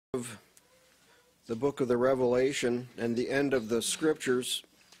Of the book of the Revelation and the end of the scriptures,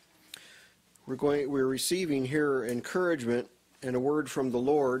 we're receiving here encouragement and a word from the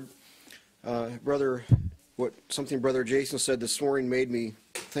Lord. Something Brother Jason said this morning made me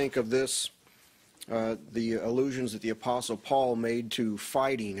think of this, the allusions that the Apostle Paul made to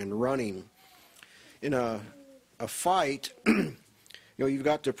fighting and running. In a fight, you've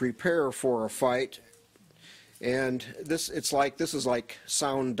got to prepare for a fight. And this is like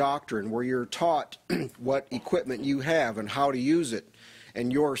sound doctrine, where you're taught what equipment you have and how to use it,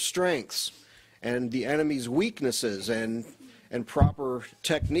 and your strengths, and the enemy's weaknesses, and proper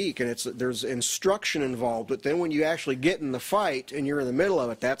technique. And there's instruction involved. But then when you actually get in the fight and you're in the middle of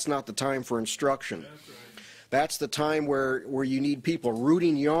it, that's not the time for instruction. That's right. That's the time where you need people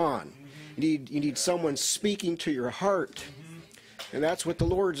rooting you on. You need someone speaking to your heart, and that's what the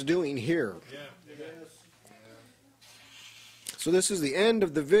Lord's doing here. Yeah. So this is the end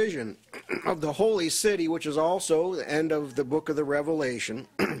of the vision of the holy city, which is also the end of the book of the Revelation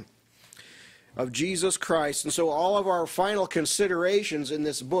of Jesus Christ. And so all of our final considerations in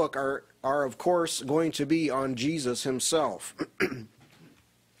this book are of course going to be on Jesus himself.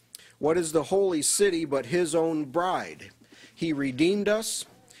 What is the holy city but his own bride? He redeemed us.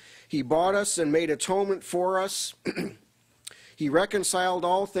 He bought us and made atonement for us. He reconciled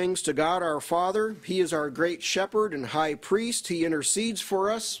all things to God our Father. He is our great shepherd and high priest. He intercedes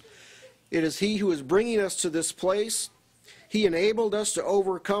for us. It is he who is bringing us to this place. He enabled us to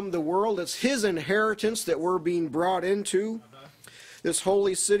overcome the world. It's his inheritance that we're being brought into. This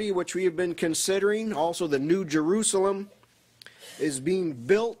holy city which we have been considering, also the New Jerusalem, is being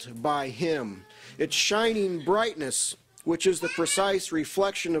built by him. Its shining brightness, which is the precise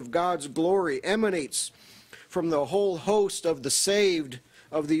reflection of God's glory, emanates from the whole host of the saved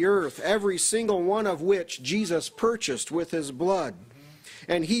of the earth, every single one of which Jesus purchased with his blood.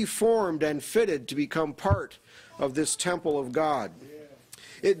 And he formed and fitted to become part of this temple of God.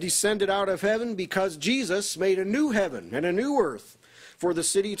 It descended out of heaven because Jesus made a new heaven and a new earth for the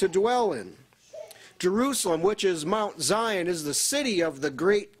city to dwell in. Jerusalem, which is Mount Zion, is the city of the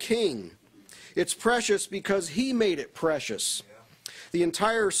great King. It's precious because he made it precious. The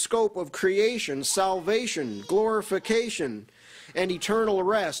entire scope of creation, salvation, glorification, and eternal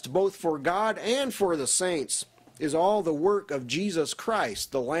rest, both for God and for the saints, is all the work of Jesus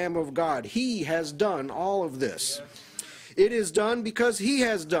Christ, the Lamb of God. He has done all of this. It is done because he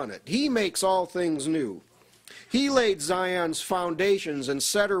has done it. He makes all things new. He laid Zion's foundations and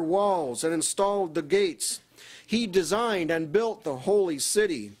set her walls and installed the gates. He designed and built the holy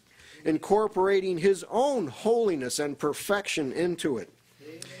city, incorporating his own holiness and perfection into it.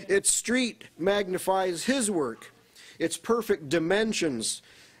 Its street magnifies his work. Its perfect dimensions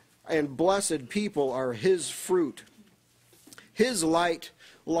and blessed people are his fruit. His light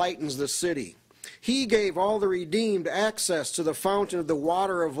lightens the city. He gave all the redeemed access to the fountain of the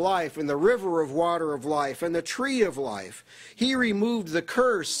water of life and the river of water of life and the tree of life. He removed the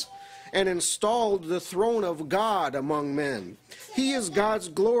curse and installed the throne of God among men. He is God's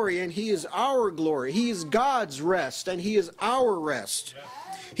glory and he is our glory. He is God's rest and he is our rest.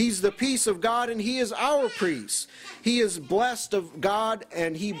 He's the peace of God and he is our peace. He is blessed of God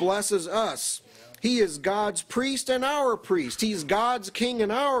and he blesses us. He is God's priest and our priest. He's God's king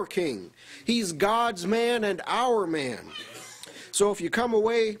and our king. He's God's man and our man. So if you come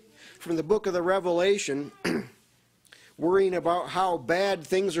away from the book of the Revelation worrying about how bad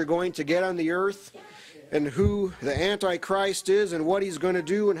things are going to get on the earth and who the Antichrist is and what he's going to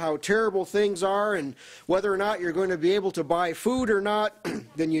do and how terrible things are and whether or not you're going to be able to buy food or not,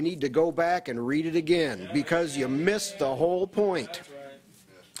 then you need to go back and read it again because you missed the whole point.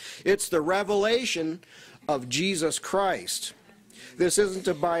 It's the revelation of Jesus Christ. This isn't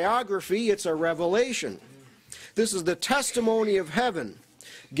a biography, it's a revelation. This is the testimony of heaven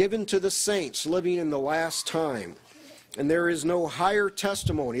given to the saints living in the last time. And there is no higher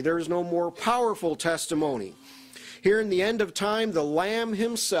testimony. There is no more powerful testimony. Here in the end of time, the Lamb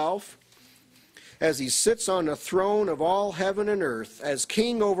himself, as he sits on the throne of all heaven and earth, as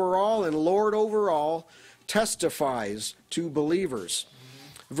King over all and Lord over all, testifies to believers.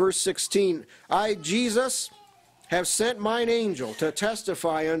 Verse 16, I, Jesus, have sent mine angel to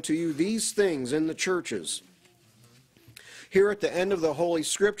testify unto you these things in the churches. Here at the end of the Holy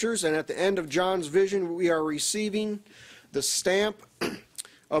Scriptures and at the end of John's vision, we are receiving the stamp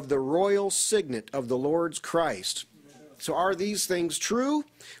of the royal signet of the Lord's Christ. So are these things true?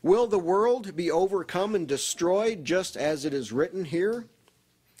 Will the world be overcome and destroyed just as it is written here?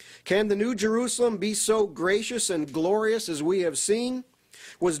 Can the New Jerusalem be so gracious and glorious as we have seen?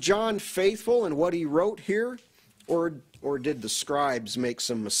 Was John faithful in what he wrote here? Or or did the scribes make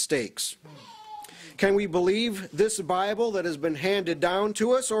some mistakes? Can we believe this Bible that has been handed down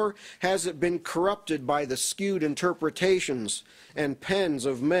to us, or has it been corrupted by the skewed interpretations and pens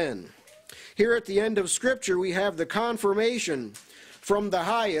of men? Here at the end of Scripture, we have the confirmation from the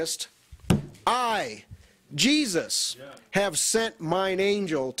highest, I, Jesus, have sent mine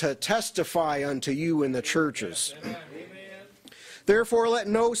angel to testify unto you in the churches. Amen. Therefore, let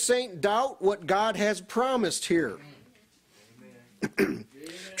no saint doubt what God has promised here.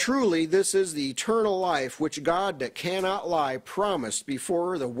 Truly, this is the eternal life which God that cannot lie promised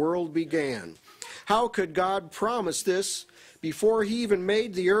before the world began. How could God promise this before he even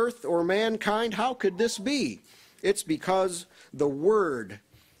made the earth or mankind? How could this be? It's because the Word,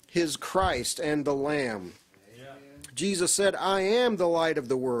 his Christ and the Lamb. Jesus said, I am the light of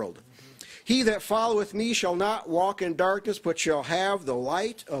the world. He that followeth me shall not walk in darkness, but shall have the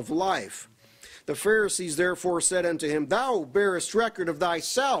light of life. The Pharisees therefore said unto him, Thou bearest record of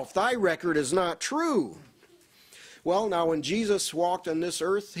thyself, thy record is not true. Well, now when Jesus walked on this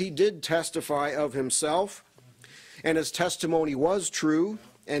earth, he did testify of himself, and his testimony was true,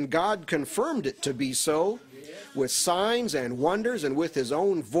 and God confirmed it to be so, with signs and wonders, and with his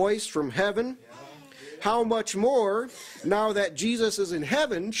own voice from heaven. How much more, now that Jesus is in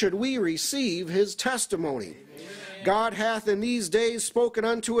heaven, should we receive his testimony? God hath in these days spoken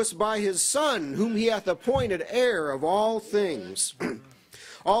unto us by his Son, whom he hath appointed heir of all things.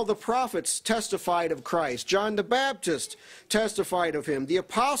 All the prophets testified of Christ. John the Baptist testified of him. The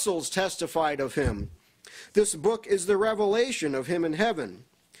apostles testified of him. This book is the revelation of him in heaven.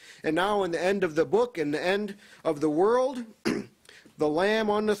 And now in the end of the book, in the end of the world, the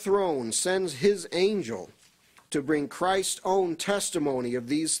Lamb on the throne sends his angel to bring Christ's own testimony of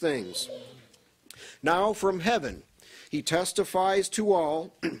these things. Now from heaven, he testifies to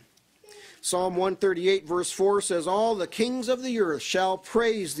all. Psalm 138 verse 4 says, All the kings of the earth shall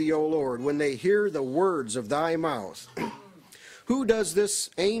praise thee, O Lord, when they hear the words of thy mouth. Who does this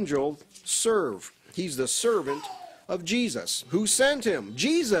angel serve? He's the servant of Jesus. Who sent him?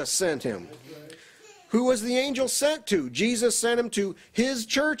 Jesus sent him. Who was the angel sent to? Jesus sent him to his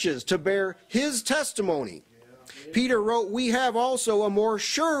churches to bear his testimony. Peter wrote, We have also a more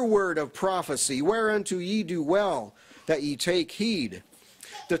sure word of prophecy, whereunto ye do well that ye take heed.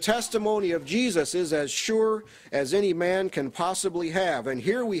 The testimony of Jesus is as sure as any man can possibly have. And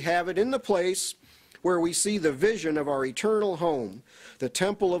here we have it in the place where we see the vision of our eternal home, the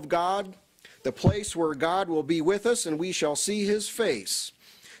temple of God, the place where God will be with us and we shall see his face.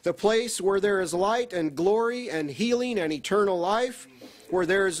 The place where there is light and glory and healing and eternal life, where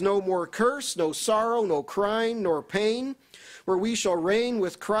there is no more curse, no sorrow, no crying, nor pain, where we shall reign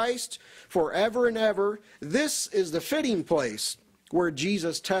with Christ forever and ever. This is the fitting place where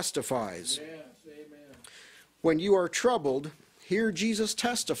Jesus testifies. Yes, amen. When you are troubled, hear Jesus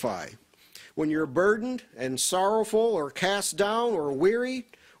testify. When you're burdened and sorrowful or cast down or weary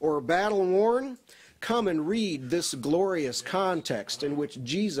or battle-worn, come and read this glorious context in which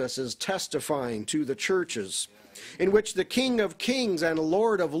Jesus is testifying to the churches, in which the King of Kings and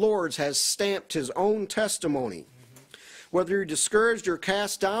Lord of Lords has stamped his own testimony. Whether you're discouraged or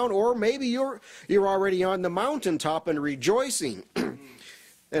cast down, or maybe you're already on the mountaintop and rejoicing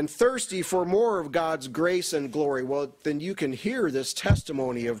and thirsty for more of God's grace and glory, well, then you can hear this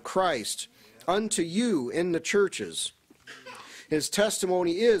testimony of Christ unto you in the churches. His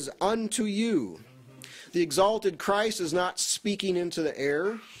testimony is unto you. The exalted Christ is not speaking into the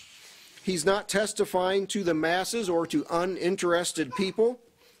air. He's not testifying to the masses or to uninterested people.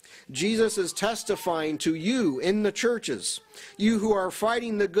 Jesus is testifying to you in the churches, you who are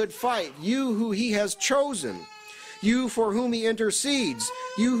fighting the good fight, you who he has chosen, you for whom he intercedes,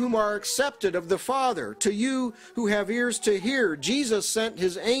 you whom are accepted of the Father, to you who have ears to hear. Jesus sent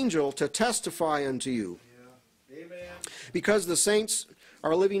his angel to testify unto you. Yeah. Amen. Because the saints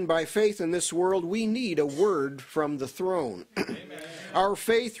are living by faith in this world, we need a word from the throne. Our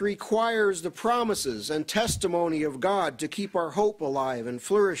faith requires the promises and testimony of God to keep our hope alive and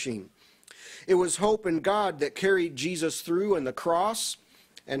flourishing. It was hope in God that carried Jesus through on the cross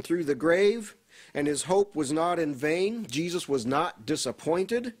and through the grave, and his hope was not in vain. Jesus was not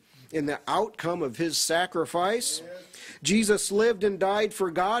disappointed in the outcome of his sacrifice. Jesus lived and died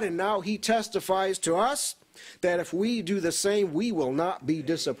for God, and now he testifies to us that if we do the same, we will not be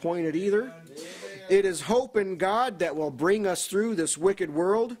disappointed either. It is hope in God that will bring us through this wicked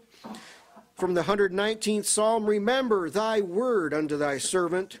world. From the 119th Psalm, remember thy word unto thy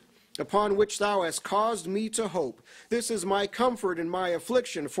servant, upon which thou hast caused me to hope. This is my comfort in my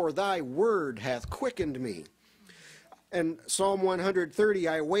affliction, for thy word hath quickened me. And Psalm 130,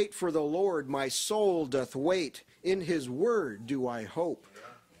 I wait for the Lord, my soul doth wait, In his word do I hope.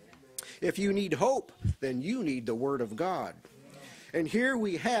 If you need hope, then you need the word of God. And here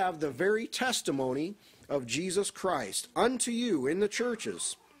we have the very testimony of Jesus Christ unto you in the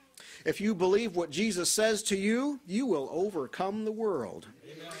churches. If you believe what Jesus says to you, you will overcome the world.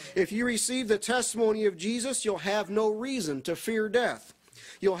 Amen. If you receive the testimony of Jesus, you'll have no reason to fear death.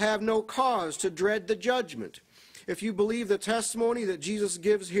 You'll have no cause to dread the judgment. If you believe the testimony that Jesus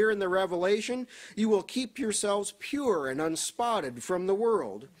gives here in the Revelation, you will keep yourselves pure and unspotted from the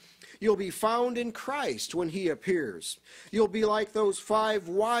world. You'll be found in Christ when he appears. You'll be like those 5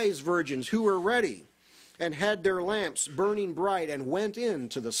 wise virgins who were ready and had their lamps burning bright and went in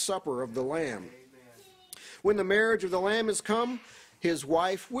to the supper of the Lamb. When the marriage of the Lamb is come, his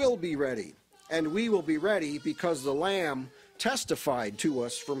wife will be ready, and we will be ready because the Lamb testified to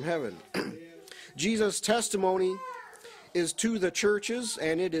us from heaven. Jesus' testimony is to the churches,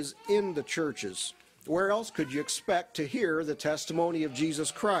 and it is in the churches. Where else could you expect to hear the testimony of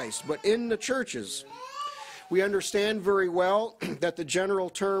Jesus Christ but in the churches? We understand very well that the general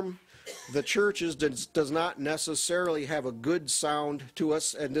term the churches does not necessarily have a good sound to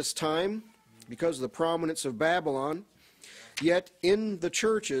us at this time because of the prominence of Babylon. Yet in the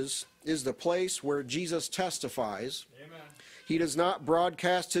churches is the place where Jesus testifies. Amen. He does not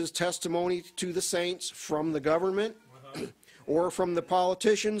broadcast his testimony to the saints from the government or from the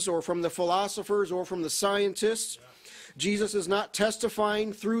politicians or from the philosophers or from the scientists. Jesus is not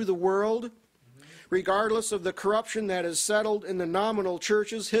testifying through the world. Regardless of the corruption that is settled in the nominal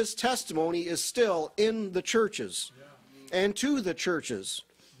churches, his testimony is still in the churches and to the churches.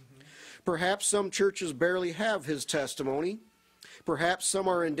 Perhaps some churches barely have his testimony. Perhaps some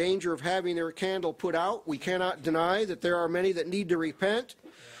are in danger of having their candle put out. We cannot deny that there are many that need to repent.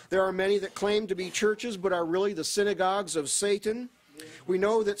 There are many that claim to be churches but are really the synagogues of Satan. We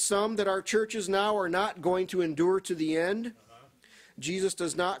know that some that are churches now are not going to endure to the end. Jesus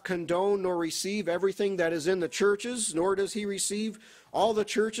does not condone nor receive everything that is in the churches, nor does he receive all the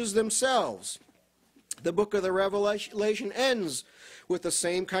churches themselves. The book of the Revelation ends with the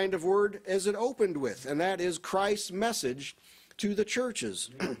same kind of word as it opened with, and that is Christ's message to the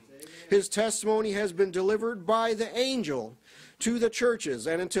churches. His testimony has been delivered by the angel to the churches,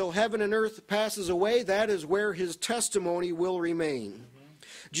 and until heaven and earth passes away, that is where his testimony will remain.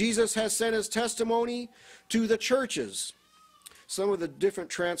 Jesus has sent his testimony to the churches. Some of the different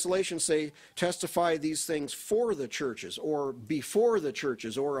translations say testify these things for the churches or before the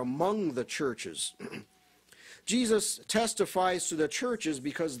churches or among the churches. Jesus testifies to the churches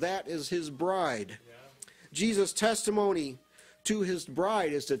because that is his bride. Jesus' testimony to his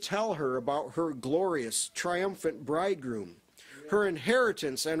bride is to tell her about her glorious, triumphant bridegroom, her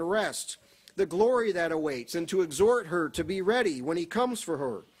inheritance and rest, the glory that awaits, and to exhort her to be ready when he comes for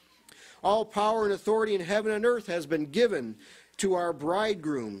her. All power and authority in heaven and earth has been given to our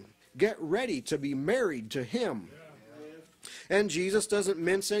bridegroom. Get ready to be married to him. And Jesus doesn't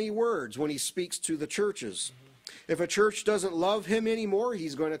mince any words when he speaks to the churches. If a church doesn't love him anymore,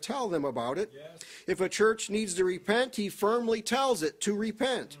 he's going to tell them about it. If a church needs to repent, he firmly tells it to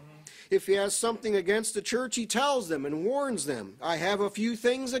repent. If he has something against the church, he tells them and warns them, I have a few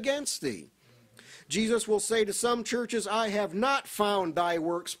things against thee. Jesus will say to some churches, I have not found thy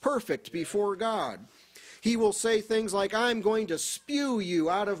works perfect before God. He will say things like, I'm going to spew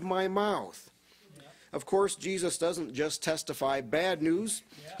you out of my mouth. Of course, Jesus doesn't just testify bad news.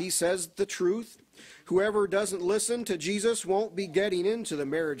 He says the truth. Whoever doesn't listen to Jesus won't be getting into the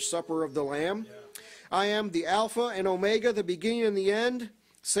marriage supper of the Lamb. I am the Alpha and Omega, the beginning and the end,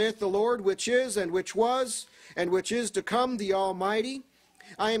 saith the Lord, which is and which was and which is to come, the Almighty.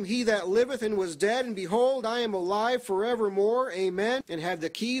 I am he that liveth and was dead, and behold, I am alive forevermore. Amen. And have the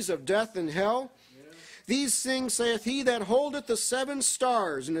keys of death and hell. These things saith he that holdeth the 7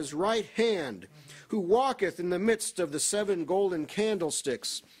 stars in his right hand, who walketh in the midst of the 7 golden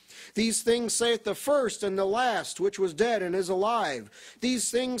candlesticks. These things saith the first and the last, which was dead and is alive.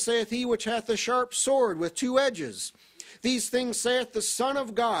 These things saith he which hath the sharp sword with 2 edges. These things saith the Son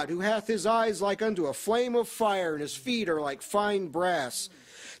of God, who hath his eyes like unto a flame of fire, and his feet are like fine brass.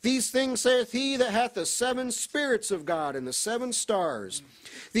 These things saith he that hath the 7 spirits of God and the 7 stars.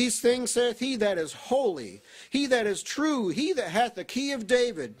 These things saith he that is holy, he that is true, he that hath the key of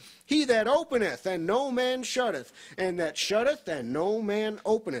David, he that openeth and no man shutteth, and that shutteth and no man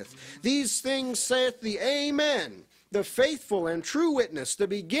openeth. These things saith the Amen, the faithful and true witness, the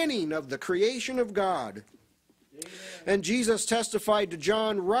beginning of the creation of God. Amen. And Jesus testified to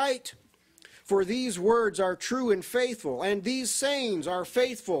John, Write, for these words are true and faithful, and these sayings are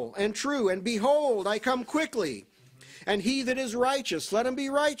faithful and true, and behold, I come quickly. And he that is righteous, let him be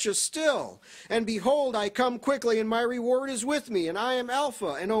righteous still. And behold, I come quickly, and my reward is with me, and I am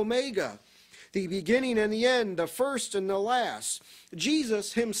Alpha and Omega, the beginning and the end, the first and the last.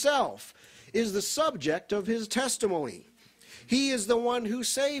 Jesus himself is the subject of his testimony. He is the one who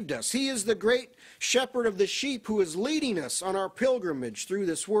saved us. He is the great shepherd of the sheep who is leading us on our pilgrimage through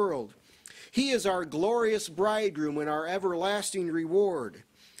this world. He is our glorious bridegroom and our everlasting reward.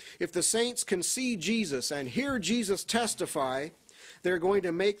 If the saints can see Jesus and hear Jesus testify, they're going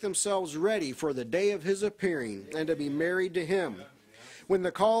to make themselves ready for the day of his appearing and to be married to him. When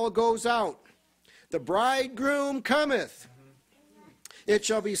the call goes out, the bridegroom cometh. It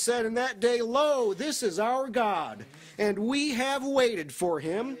shall be said in that day, Lo, this is our God, and we have waited for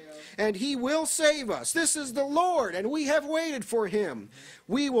him, and he will save us. This is the Lord, and we have waited for him.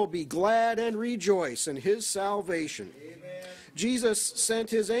 We will be glad and rejoice in his salvation. Amen. Jesus sent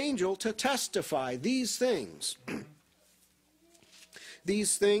his angel to testify these things.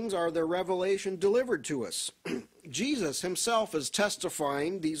 These things are the revelation delivered to us. Jesus himself is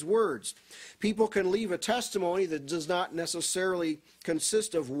testifying these words. People can leave a testimony that does not necessarily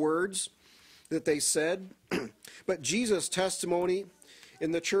consist of words that they said, but Jesus' testimony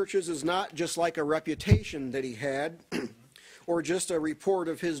in the churches is not just like a reputation that he had, or just a report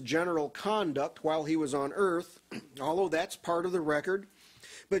of his general conduct while he was on earth, although that's part of the record.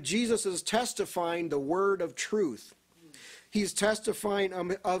 But Jesus is testifying the word of truth. He's testifying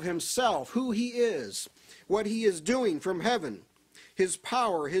of himself, who he is, what he is doing from heaven, his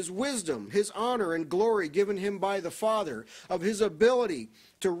power, his wisdom, his honor and glory given him by the Father, of his ability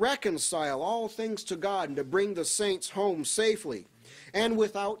to reconcile all things to God and to bring the saints home safely and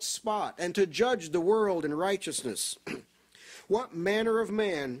without spot, and to judge the world in righteousness. What manner of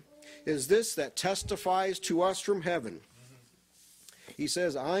man is this that testifies to us from heaven? He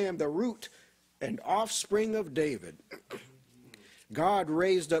says, I am the root and offspring of David. God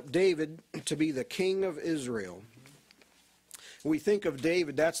raised up David to be the king of Israel. When we think of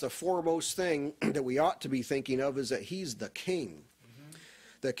David, that's the foremost thing that we ought to be thinking of, is that he's the king.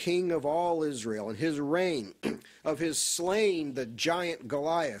 The king of all Israel, and his reign, of his slaying the giant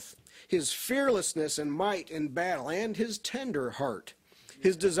Goliath, his fearlessness and might in battle, and his tender heart,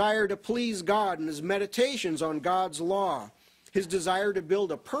 his desire to please God and his meditations on God's law, his desire to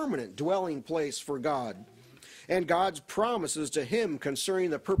build a permanent dwelling place for God, and God's promises to him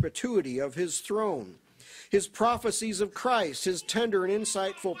concerning the perpetuity of his throne, his prophecies of Christ, his tender and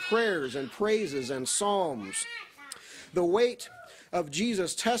insightful prayers and praises and psalms. The weight of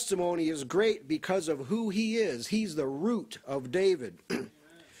Jesus' testimony is great because of who he is. He's the root of David.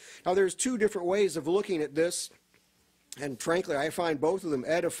 Now, there's two different ways of looking at this, and frankly, I find both of them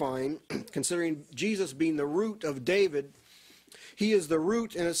edifying, considering Jesus being the root of David. He is the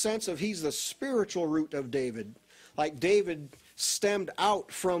root in a sense of he's the spiritual root of David. Like David stemmed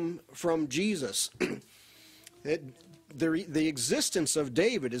out from Jesus. The existence of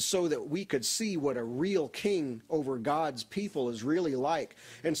David is so that we could see what a real king over God's people is really like.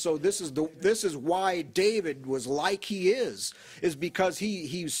 And so this is why David was like he is because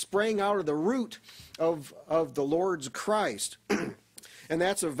he sprang out of the root of the Lord's Christ. And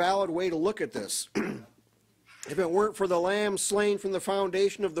that's a valid way to look at this. If it weren't for the Lamb slain from the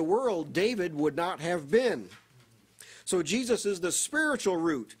foundation of the world, David would not have been. So Jesus is the spiritual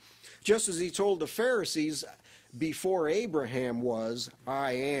root, just as he told the Pharisees, before Abraham was,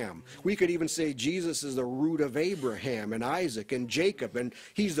 I am. We could even say Jesus is the root of Abraham and Isaac and Jacob, and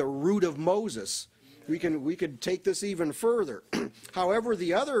he's the root of Moses. We could take this even further. However,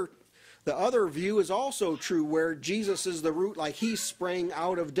 the other view is also true, where Jesus is the root, like he sprang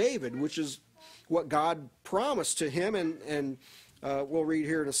out of David, which is what God promised to him, and we'll read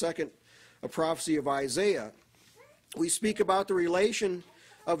here in a second a prophecy of Isaiah. We speak about the relation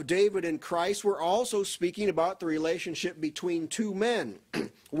of David and Christ. We're also speaking about the relationship between two men.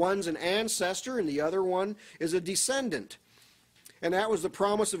 One's an ancestor and the other one is a descendant. And that was the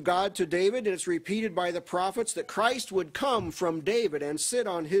promise of God to David, and it's repeated by the prophets that Christ would come from David and sit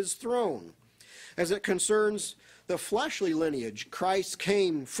on his throne. As it concerns the fleshly lineage, Christ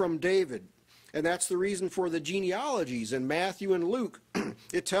came from David. And that's the reason for the genealogies in Matthew and Luke.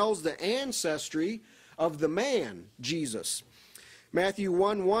 It tells the ancestry of the man, Jesus. Matthew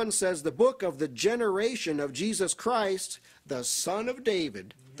 1:1 says, the book of the generation of Jesus Christ, the son of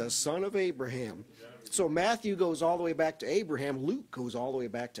David, the son of Abraham. So Matthew goes all the way back to Abraham. Luke goes all the way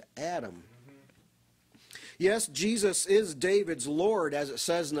back to Adam. Yes, Jesus is David's Lord, as it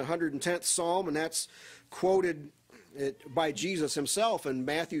says in the 110th Psalm, and that's quoted by Jesus himself in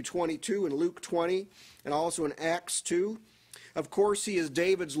Matthew 22 and Luke 20, and also in Acts 2. Of course, he is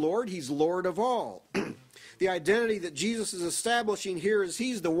David's Lord. He's Lord of all. The identity that Jesus is establishing here is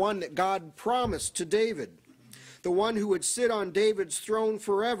he's the one that God promised to David, the one who would sit on David's throne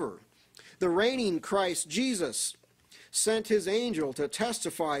forever. The reigning Christ Jesus sent his angel to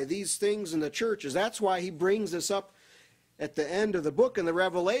testify these things in the churches. That's why he brings this up at the end of the book in the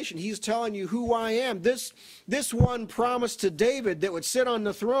Revelation. He's telling you who I am. This one promised to David that would sit on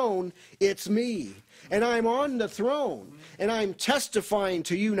the throne, it's me. And I'm on the throne. And I'm testifying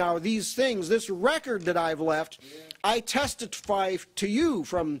to you now these things, this record that I've left. I testify to you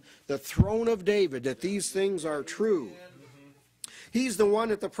from the throne of David that these things are true. He's the one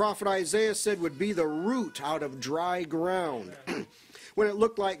that the prophet Isaiah said would be the root out of dry ground. When it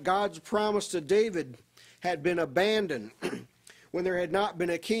looked like God's promise to David had been abandoned, when there had not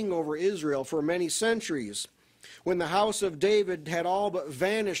been a king over Israel for many centuries, when the house of David had all but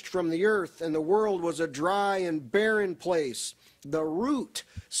vanished from the earth and the world was a dry and barren place, the root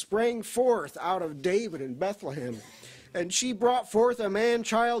sprang forth out of David in Bethlehem. And she brought forth a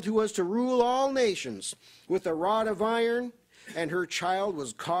man-child who was to rule all nations with a rod of iron, and her child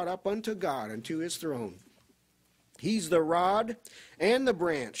was caught up unto God, unto his throne. He's the rod and the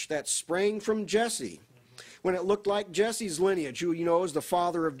branch that sprang from Jesse. When it looked like Jesse's lineage, who you know is the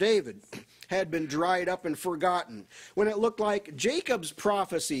father of David, had been dried up and forgotten. When it looked like Jacob's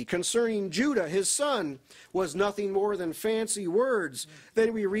prophecy concerning Judah, his son, was nothing more than fancy words,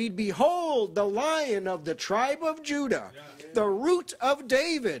 then we read, behold, the Lion of the tribe of Judah, the root of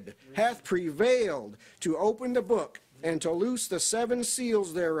David, hath prevailed to open the book and to loose the 7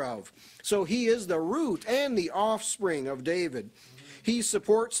 seals thereof. So he is the root and the offspring of David. He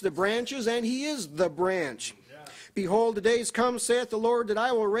supports the branches, and he is the branch. Behold, the days come, saith the Lord, that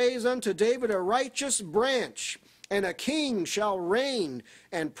I will raise unto David a righteous branch, and a king shall reign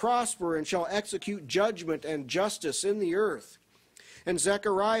and prosper, and shall execute judgment and justice in the earth. And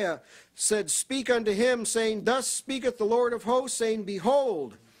Zechariah said, speak unto him, saying, thus speaketh the Lord of hosts, saying,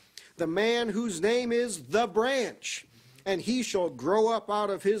 behold, the man whose name is the branch, and he shall grow up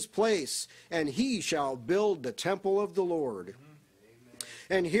out of his place, and he shall build the temple of the Lord.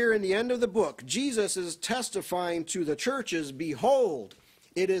 And here in the end of the book, Jesus is testifying to the churches, behold,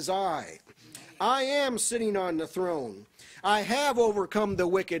 it is I. I am sitting on the throne. I have overcome the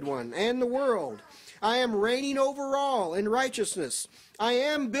wicked one and the world. I am reigning over all in righteousness. I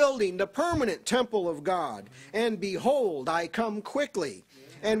am building the permanent temple of God. And behold, I come quickly,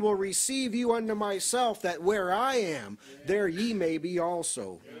 and will receive you unto myself, that where I am, there ye may be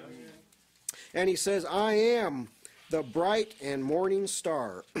also. And he says, I am the bright and morning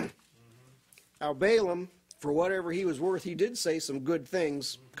star. Now Balaam, for whatever he was worth, he did say some good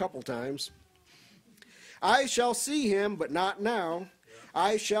things a couple times. I shall see him, but not now.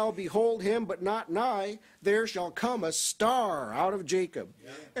 I shall behold him, but not nigh. There shall come a star out of Jacob,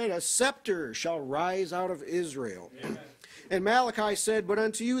 and a scepter shall rise out of Israel. And Malachi said, but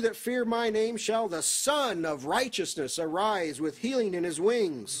unto you that fear my name shall the Son of righteousness arise with healing in his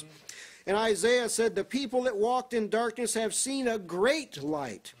wings. And Isaiah said, the people that walked in darkness have seen a great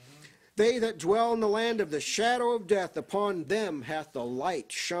light. They that dwell in the land of the shadow of death, upon them hath the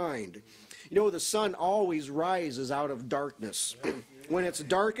light shined. You know, the sun always rises out of darkness. When it's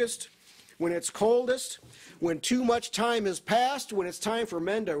darkest, when it's coldest, when too much time has passed, when it's time for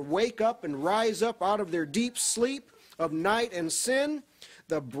men to wake up and rise up out of their deep sleep of night and sin,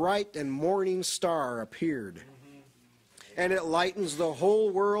 the bright and morning star appeared. And it lightens the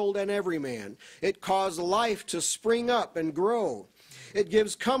whole world and every man. It caused life to spring up and grow. It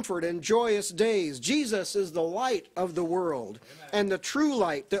gives comfort and joyous days. Jesus is the light of the world, and the true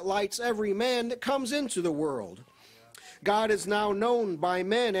light that lights every man that comes into the world. God is now known by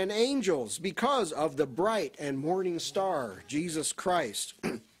men and angels because of the bright and morning star, Jesus Christ,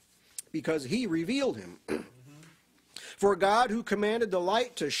 because he revealed him. For God, who commanded the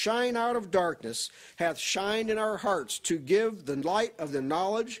light to shine out of darkness, hath shined in our hearts to give the light of the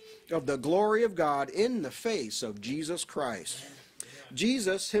knowledge of the glory of God in the face of Jesus Christ.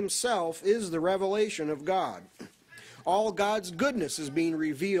 Jesus himself is the revelation of God. All God's goodness is being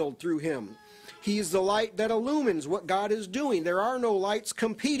revealed through him. He is the light that illumines what God is doing. There are no lights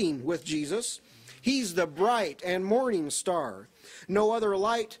competing with Jesus. He's the bright and morning star. No other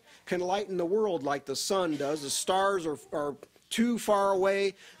light can lighten the world like the sun does. The stars are too far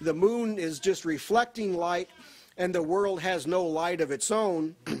away. The moon is just reflecting light, and the world has no light of its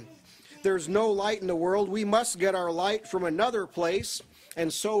own. There's no light in the world. We must get our light from another place,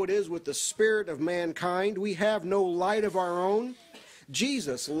 and so it is with the spirit of mankind. We have no light of our own.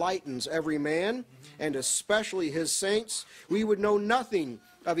 Jesus lightens every man, and especially his saints. We would know nothing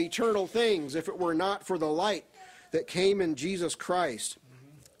of eternal things if it were not for the light that came in Jesus Christ.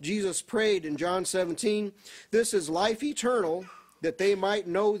 Jesus prayed in John 17, "This is life eternal, that they might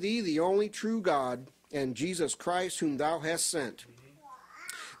know thee, the only true God, and Jesus Christ, whom thou hast sent."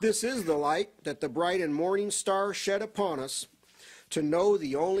 This is the light that the bright and morning star shed upon us, to know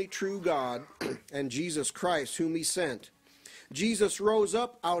the only true God and Jesus Christ, whom he sent. Jesus rose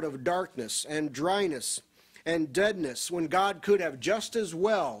up out of darkness and dryness and deadness, when God could have just as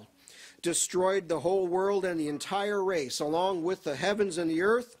well destroyed the whole world and the entire race, along with the heavens and the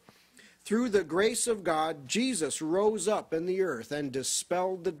earth. Through the grace of God, Jesus rose up in the earth and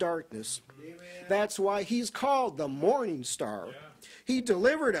dispelled the darkness. Amen. That's why he's called the morning star. Yeah. He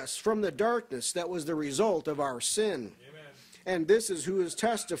delivered us from the darkness that was the result of our sin. Amen. And this is who is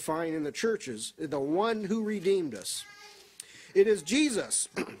testifying in the churches, the one who redeemed us. It is Jesus,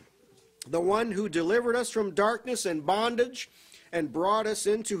 the one who delivered us from darkness and bondage and brought us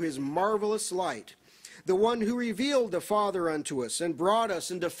into his marvelous light, the one who revealed the Father unto us and brought us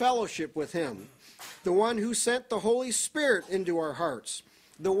into fellowship with him, the one who sent the Holy Spirit into our hearts,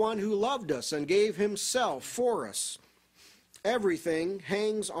 the one who loved us and gave himself for us. Everything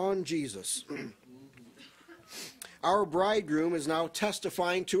hangs on Jesus. Our bridegroom is now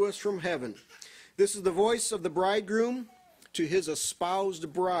testifying to us from heaven. This is the voice of the bridegroom to his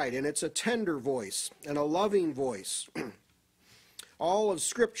espoused bride, and it's a tender voice and a loving voice. All of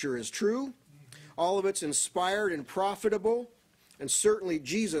Scripture is true. All of it's inspired and profitable, and certainly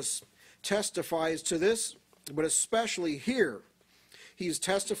Jesus testifies to this, but especially here, he's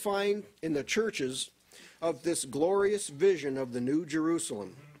testifying in the churches of this glorious vision of the New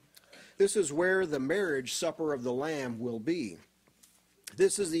Jerusalem. This is where the marriage supper of the Lamb will be.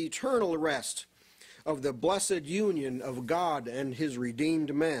 This is the eternal rest of the blessed union of God and his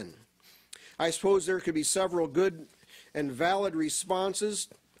redeemed men. I suppose there could be several good and valid responses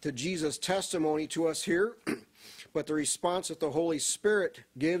to Jesus' testimony to us here, but the response that the Holy Spirit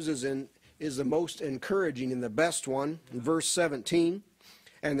gives is the most encouraging and the best one. In verse 17,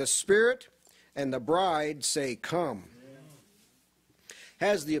 "And the Spirit and the bride say, Come."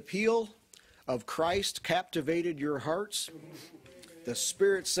 Has the appeal of Christ captivated your hearts? The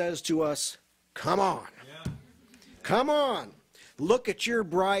Spirit says to us, come on. Come on. Look at your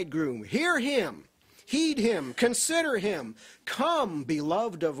bridegroom. Hear him. Heed him. Consider him. Come,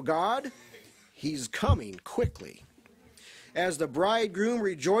 beloved of God. He's coming quickly. As the bridegroom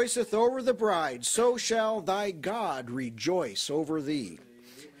rejoiceth over the bride, so shall thy God rejoice over thee.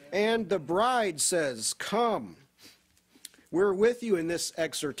 And the bride says, Come. We're with you in this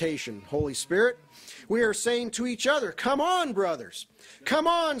exhortation, Holy Spirit. We are saying to each other, come on, brothers. Come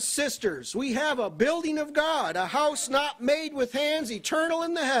on, sisters. We have a building of God, a house not made with hands, eternal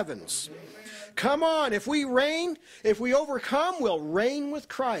in the heavens. Come on. If we reign, if we overcome, we'll reign with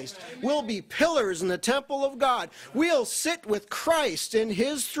Christ. We'll be pillars in the temple of God. We'll sit with Christ in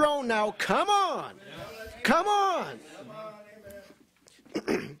his throne. Now, come on. Come on.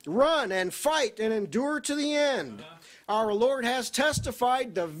 Run and fight and endure to the end. Our Lord has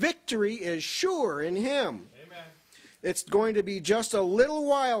testified the victory is sure in him. Amen. It's going to be just a little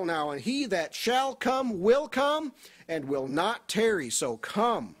while now, and he that shall come and will not tarry. So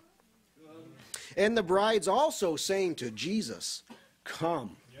come. And the bride's also saying to Jesus,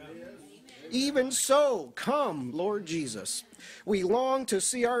 Come. Even so, come, Lord Jesus. We long to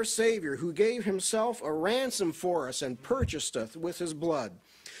see our Savior, who gave himself a ransom for us and purchased us with his blood,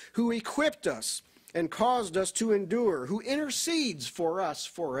 who equipped us and caused us to endure, who intercedes for us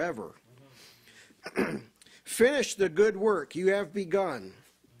forever. Finish the good work you have begun.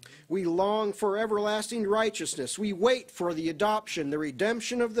 We long for everlasting righteousness. We wait for the adoption, the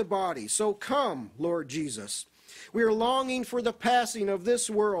redemption of the body. So come, Lord Jesus. We are longing for the passing of this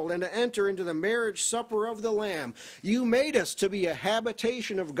world and to enter into the marriage supper of the Lamb. You made us to be a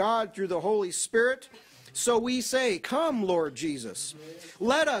habitation of God through the Holy Spirit. So we say, Come, Lord Jesus.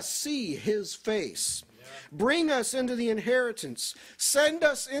 Let us see his face. Bring us into the inheritance. Send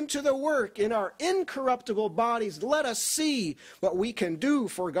us into the work in our incorruptible bodies. Let us see what we can do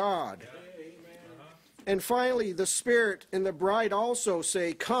for God. And finally, the Spirit and the bride also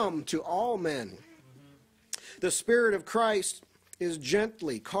say, Come to all men. The Spirit of Christ is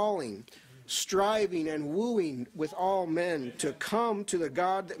gently calling, striving and wooing with all men to come to the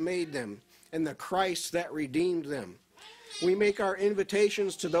God that made them and the Christ that redeemed them. We make our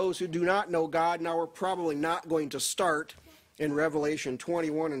invitations to those who do not know God. Now, we're probably not going to start in Revelation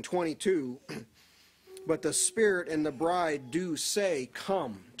 21 and 22, but the Spirit and the bride do say,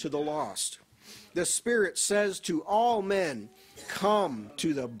 Come to the lost. The Spirit says to all men, Come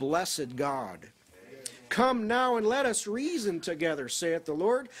to the blessed God. Come now and let us reason together, saith the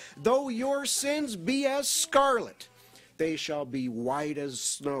Lord. Though your sins be as scarlet, they shall be white as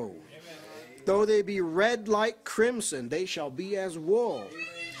snow. Though they be red like crimson, they shall be as wool.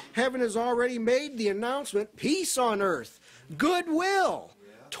 Heaven has already made the announcement, peace on earth, goodwill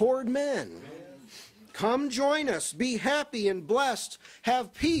toward men. Come join us, be happy and blessed,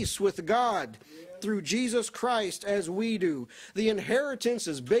 have peace with God through Jesus Christ as we do. The inheritance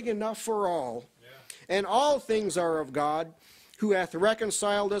is big enough for all, and all things are of God, who hath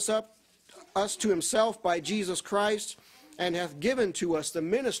reconciled us to himself by Jesus Christ, and hath given to us the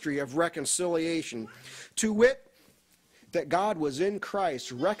ministry of reconciliation, to wit, that God was in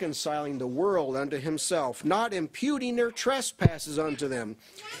Christ reconciling the world unto himself, not imputing their trespasses unto them.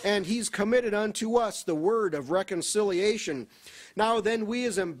 And he's committed unto us the word of reconciliation. Now then, we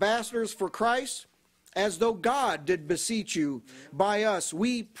as ambassadors for Christ, as though God did beseech you by us,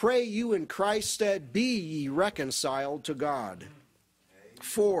 we pray you in Christ's stead, be ye reconciled to God.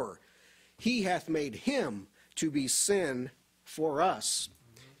 For he hath made him to be sin for us,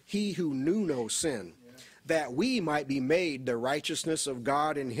 he who knew no sin, that we might be made the righteousness of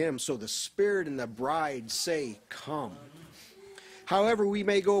God in him. So the Spirit and the bride say, come. However we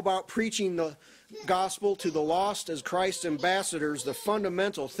may go about preaching the gospel to the lost as Christ's ambassadors, the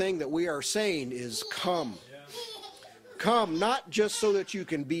fundamental thing that we are saying is come. Come, not just so that you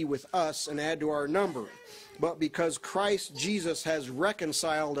can be with us and add to our number, but because Christ Jesus has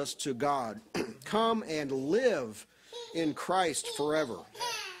reconciled us to God. Come and live in Christ forever.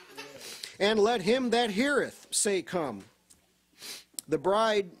 And let him that heareth say, come. The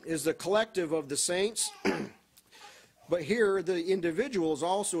bride is the collective of the saints, but here the individual is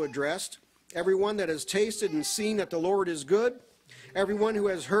also addressed. Everyone that has tasted and seen that the Lord is good, everyone who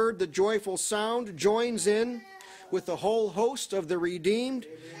has heard the joyful sound joins in with the whole host of the redeemed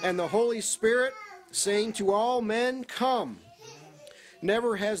and the Holy Spirit, saying to all men, come.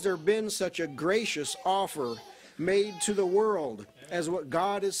 Never has there been such a gracious offer made to the world as what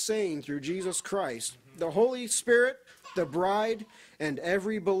God is saying through Jesus Christ. The Holy Spirit, the bride, and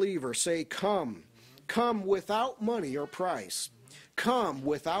every believer say, come. Come without money or price. Come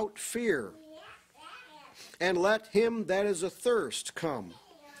without fear. And let him that is athirst come.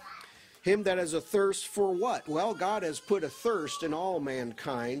 Him that is athirst for what? Well, God has put a thirst in all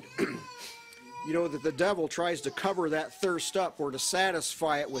mankind. You know that the devil tries to cover that thirst up or to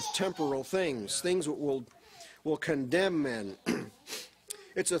satisfy it with temporal things, things that will condemn men.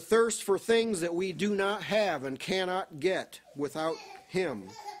 It's a thirst for things that we do not have and cannot get without him.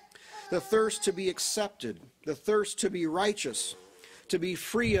 The thirst to be accepted, the thirst to be righteous, to be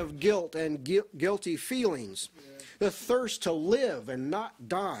free of guilt and guilty feelings, the thirst to live and not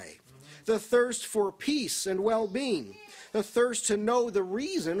die, the thirst for peace and well-being, the thirst to know the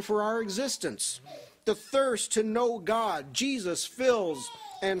reason for our existence, the thirst to know God. Jesus fills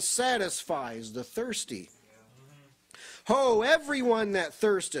and satisfies the thirsty. Ho, everyone that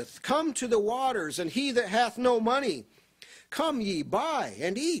thirsteth, come to the waters, and he that hath no money, come ye buy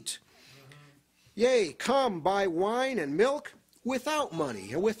and eat. Yea, come buy wine and milk without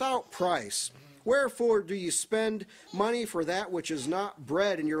money and without price. Wherefore do ye spend money for that which is not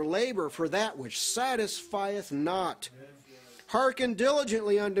bread, and your labor for that which satisfieth not? Hearken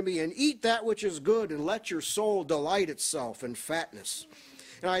diligently unto me, and eat that which is good, and let your soul delight itself in fatness.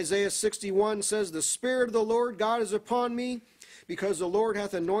 And Isaiah 61 says, the Spirit of the Lord God is upon me, because the Lord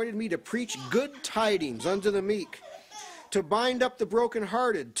hath anointed me to preach good tidings unto the meek, to bind up the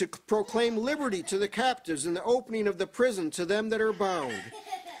brokenhearted, to proclaim liberty to the captives, and the opening of the prison to them that are bound,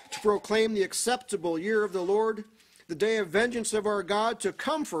 to proclaim the acceptable year of the Lord, the day of vengeance of our God, to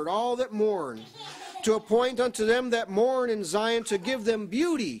comfort all that mourn, to appoint unto them that mourn in Zion, to give them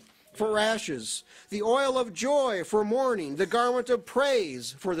beauty for ashes, the oil of joy for mourning, the garment of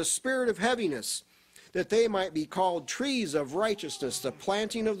praise for the spirit of heaviness, that they might be called trees of righteousness, the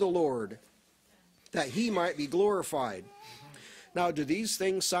planting of the Lord, that he might be glorified. Now, do these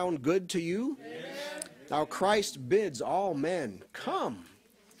things sound good to you? Amen. Now Christ bids all men, come.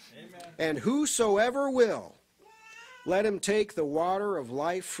 Amen. And whosoever will, let him take the water of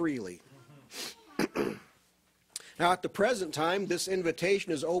life freely. Now, at the present time, this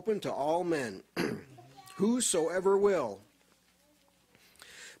invitation is open to all men, whosoever will.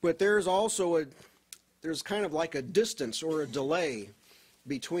 But there's also there's kind of like a distance or a delay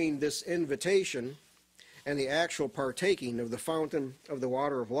between this invitation and the actual partaking of the fountain of the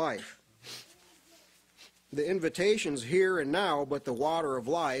water of life. The invitation's here and now, but the water of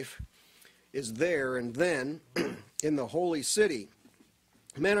life is there and then in the holy city.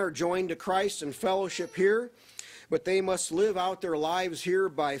 Men are joined to Christ in fellowship here, but they must live out their lives here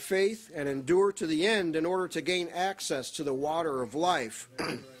by faith and endure to the end in order to gain access to the water of life.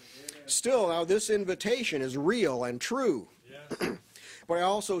 Still, now this invitation is real and true. Yes. But I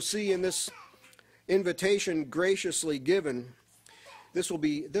also see in this invitation graciously given, this will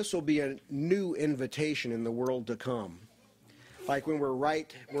be a new invitation in the world to come. Like when we're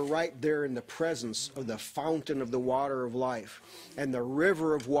right there in the presence of the fountain of the water of life and the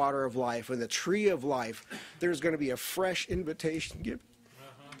river of water of life and the tree of life, there's going to be a fresh invitation given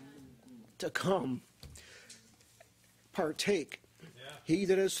to come, partake. Yeah. He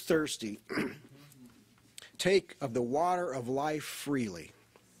that is thirsty, take of the water of life freely.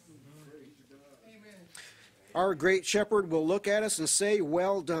 Our great shepherd will look at us and say,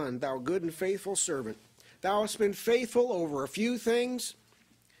 "Well done, thou good and faithful servant. Thou hast been faithful over a few things.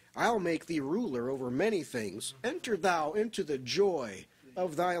 I'll make thee ruler over many things. Enter thou into the joy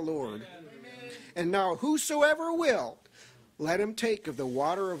of thy Lord." Amen. And now whosoever will, let him take of the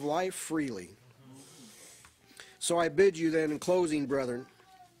water of life freely. So I bid you then in closing, brethren,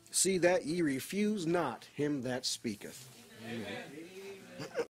 see that ye refuse not him that speaketh. Amen.